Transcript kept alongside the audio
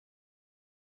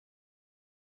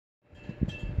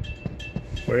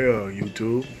Well,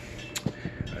 YouTube,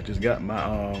 I just got my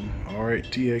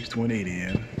RTX 2080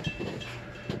 in.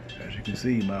 As you can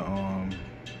see, my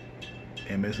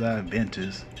MSI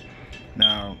Ventus.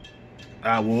 Now,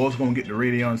 I was gonna get the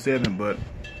Radeon 7, but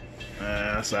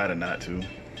I decided not to.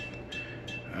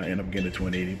 I ended up getting the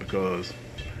 2080 because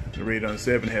the Radeon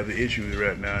 7 has the issues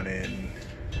right now, and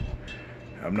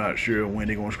I'm not sure when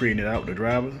they're gonna straighten it out with the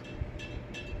drivers.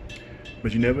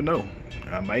 But you never know.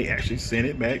 I might actually send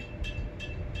it back.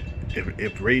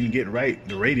 If Radeon get right,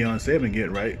 the Radeon 7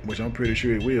 get right, which I'm pretty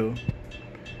sure it will,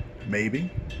 maybe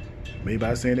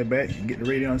I send it back and get the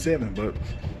Radeon 7. But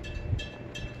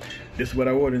this is what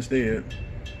I ordered instead.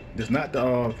 It's not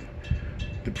the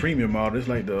premium model. It's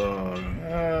like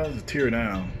it's a tier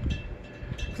down.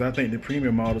 Cause I think the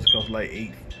premium models cost like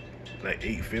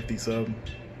 $850 something.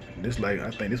 This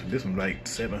I think this one's like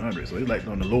 $700, so it's like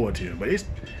on the lower tier. But it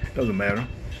doesn't matter.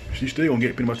 She's still gonna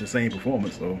get pretty much the same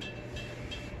performance. So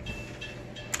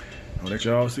I'll let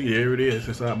y'all see. Here it is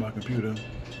inside my computer.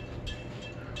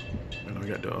 And I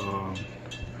got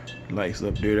the lights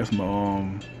up there. That's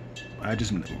my I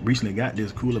just recently got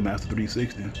this Cooler Master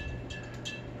 360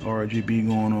 RGB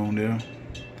going on there.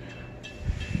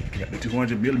 Got the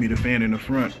 200mm fan in the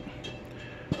front.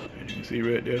 As you can see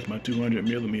right there, it's my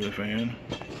 200mm fan.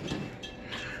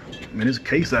 Man, this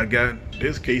case I got,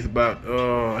 this case about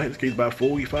I had this case about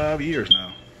 45 years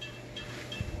now.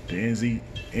 The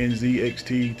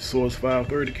NZXT Source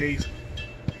 530 case,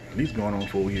 at least going on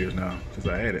 4 years now since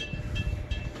I had it.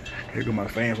 Here go my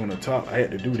fans on the top. I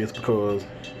had to do this because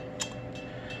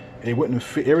it wouldn't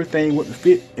fit, everything wouldn't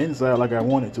fit inside like I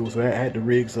wanted to, so I had to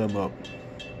rig some up.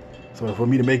 So for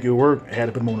me to make it work, I had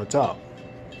to put them on the top.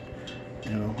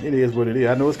 You know, it is what it is.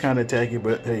 I know it's kind of tacky,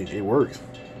 but hey, it works.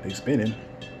 They spinning.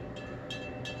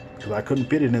 Because I couldn't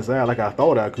fit it inside like I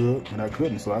thought I could, and I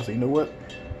couldn't. So I said, you know what?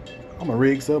 I'm gonna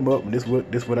rig something up, and this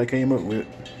what I came up with,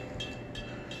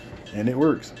 and it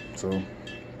works. So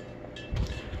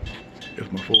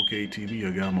it's my 4K TV I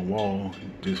got on my wall.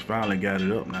 Just finally got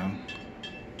it up now.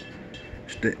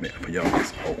 Statement for y'all.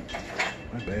 Oh,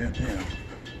 my bad. Damn.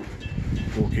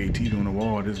 4K TV on the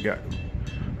wall. Just got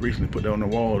recently put that on the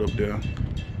wall up there.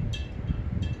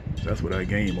 So that's what I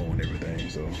game on and everything.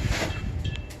 So,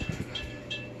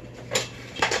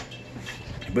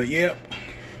 but yep,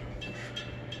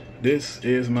 this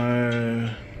is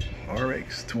my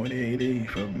RX 2080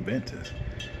 from Ventus.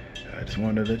 I just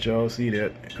wanted to let y'all see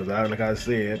that because like I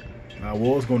said, I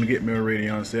was going to get me a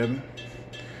Radeon 7,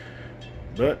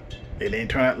 but it didn't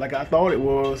turn out like I thought it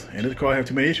was, and this car have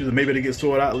too many issues, and maybe it'll get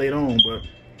sorted out later on. But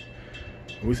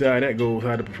we see how that goes,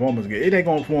 how the performance gets. It ain't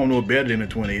gonna perform no better than the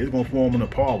 2080. It's gonna perform on a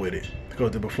par with it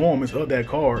because the performance of that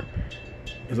car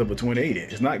is of a 2080.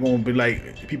 It's not gonna be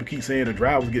like people keep saying the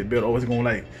drivers get better. Oh, it's gonna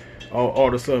like all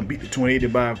of a sudden beat the 2080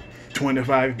 by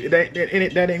 25. That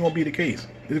ain't gonna be the case.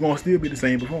 It's gonna still be the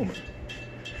same performance.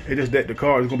 It's just that the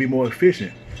car is gonna be more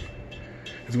efficient.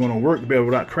 It's gonna work better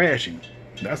without crashing.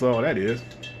 That's all that is.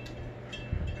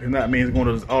 It's not mean it's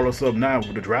gonna all of a sudden now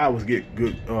the drivers get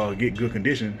good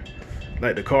condition.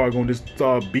 Like the car gonna just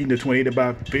start beating the 2080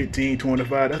 by 15,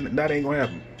 25. That ain't gonna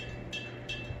happen.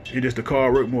 It's just the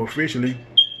car work more efficiently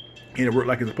and it work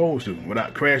like it's supposed to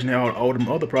without crashing out all them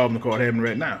other problems the car having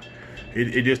right now.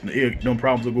 Them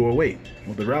problems will go away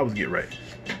once the drivers get right.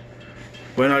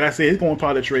 But like I said, it's gonna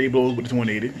probably trade blows with the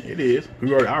 2080. It is.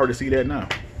 I already see that now.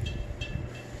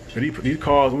 But these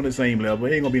cars on the same level,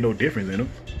 it ain't gonna be no difference in them.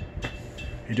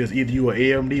 It's just either you are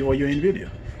AMD or you're NVIDIA.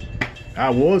 I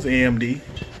was AMD,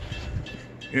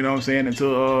 you know what I'm saying,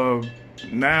 until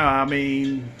now. I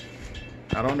mean,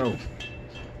 I don't know.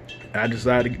 I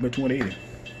decided to get my 2080.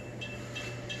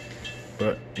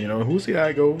 But, you know, we'll see how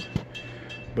it goes.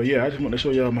 But yeah, I just want to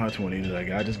show y'all my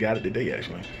 2080. I just got it today,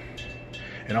 actually.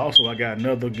 And also, I got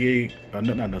another gig, not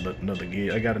another gig.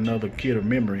 I got another kit of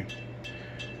memory.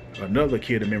 Another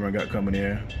kit of memory I got coming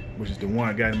in, which is the one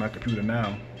I got in my computer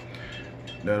now.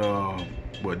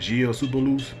 That Geo Super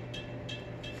Loose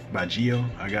by Geo.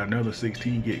 I got another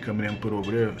 16 gig coming in and put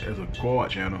over there as a quad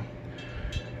channel,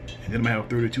 and then I'm gonna have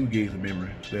 32 gigs of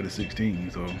memory instead of 16.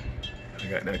 So I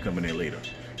got that coming in later.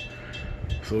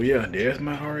 So yeah, there's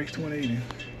my RX 2080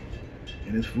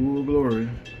 in its full glory.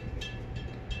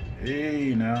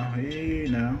 Hey now, hey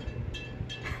now.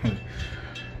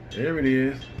 There it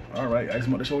is. All right, I just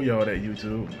want to show y'all that,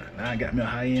 YouTube. Now I got me a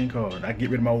high-end car. I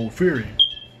get rid of my old Fury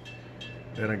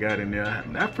that I got in there.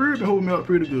 That Fury been holding me up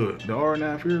pretty good. The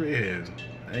R9 Fury, it has.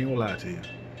 I ain't gonna lie to you.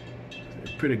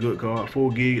 It's a pretty good car.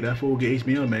 4 gig, that 4 gig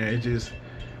HBM, man. It's just,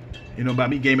 you know, by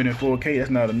me gaming in 4K, that's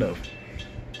not enough.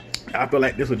 I feel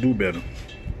like this will do better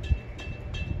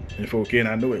in 4K, and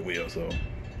I know it will. So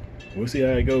we'll see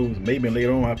how it goes. Maybe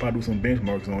later on I'll probably do some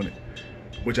benchmarks on it,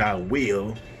 which I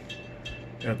will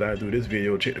after I do this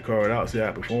video. Check the card out, see how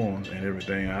it performs and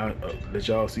everything. I'll let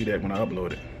y'all see that when I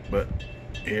upload it. But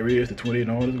here it is, the 28 in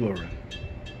all its glory.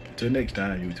 Until next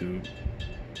time, YouTube.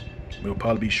 We'll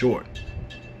probably be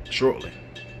shortly,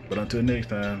 but until next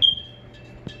time.